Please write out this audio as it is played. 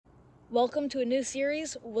Welcome to a new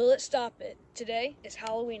series, Will It Stop It? Today is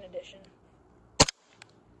Halloween edition.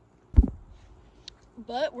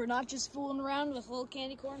 But we're not just fooling around with little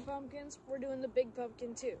candy corn pumpkins, we're doing the big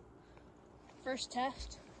pumpkin too. First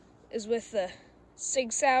test is with the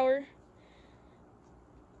Sig Sauer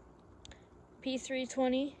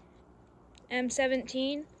P320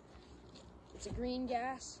 M17. It's a green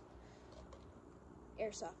gas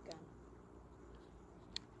airsoft gun.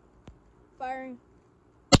 Firing.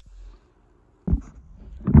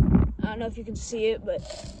 I don't know if you can see it, but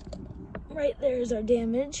right there is our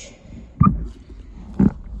damage.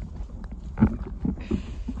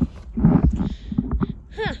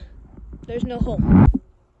 There's no hole.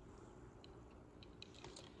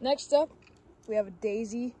 Next up, we have a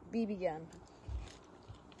Daisy BB gun.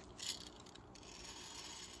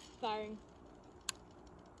 Firing.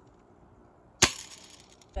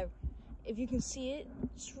 If you can see it,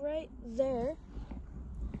 it's right there.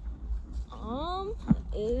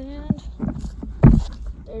 And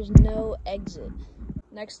there's no exit.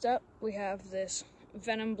 Next up, we have this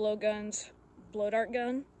Venom Blowguns blow dart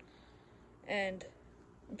gun, and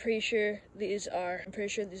I'm pretty sure these are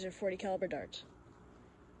 40 caliber darts.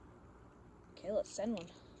 Okay, let's send one.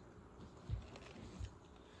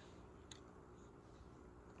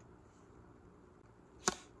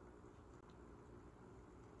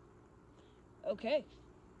 Okay,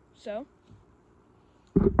 so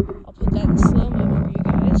I'll put that in slow-mo for you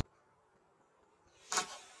guys.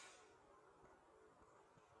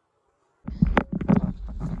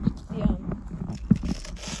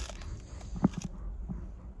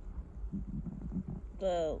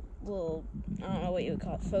 The little, I don't know what you would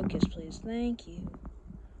call it, focus please, thank you.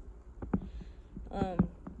 The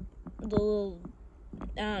little,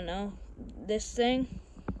 I don't know, this thing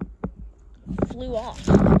flew off.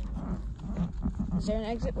 Is there an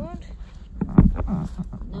exit wound?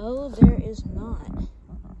 No, there is not.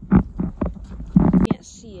 Can't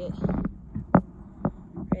see it.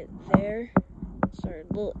 Right there. Sorry,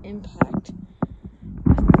 a little impact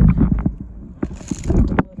with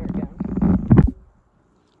the motor gun.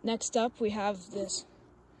 Next up, we have this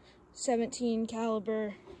 17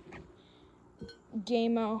 caliber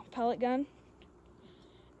Gamo pellet gun,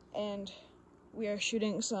 and we are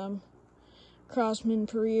shooting some Crosman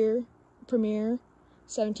Premier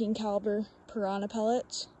 17 caliber Piranha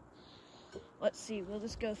pellets. Let's see, will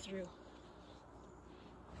this go through?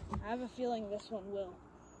 I have a feeling this one will.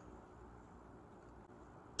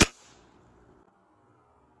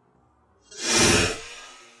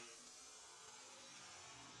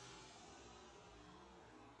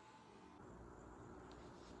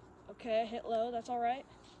 Okay, I hit low, that's all right.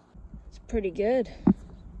 It's pretty good.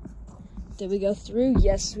 Did we go through?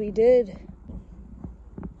 Yes, we did.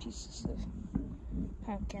 Pieces of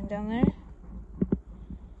pumpkin down there.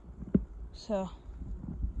 So,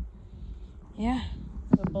 yeah,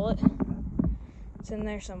 the bullet, it's in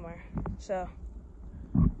there somewhere. So,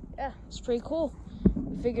 yeah, it's pretty cool.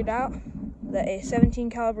 We figured out that a 17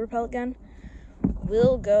 caliber pellet gun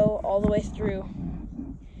will go all the way through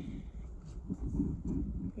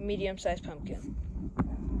medium-sized pumpkin.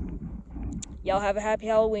 Y'all have a happy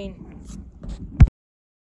Halloween.